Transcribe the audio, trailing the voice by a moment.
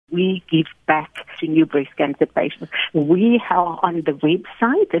we give back to new breast cancer patients. We are on the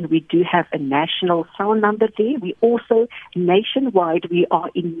website and we do have a national phone number there. We also, nationwide, we are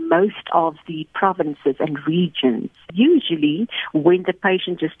in most of the provinces and regions. Usually, when the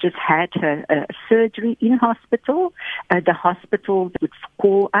patient just had her surgery in hospital, the hospital would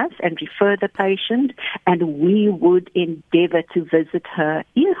call us and refer the patient, and we would endeavor to visit her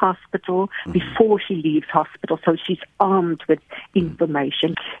in hospital before she leaves hospital, so she's armed with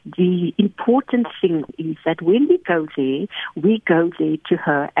information. The important thing is that when we go there to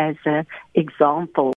her as an example.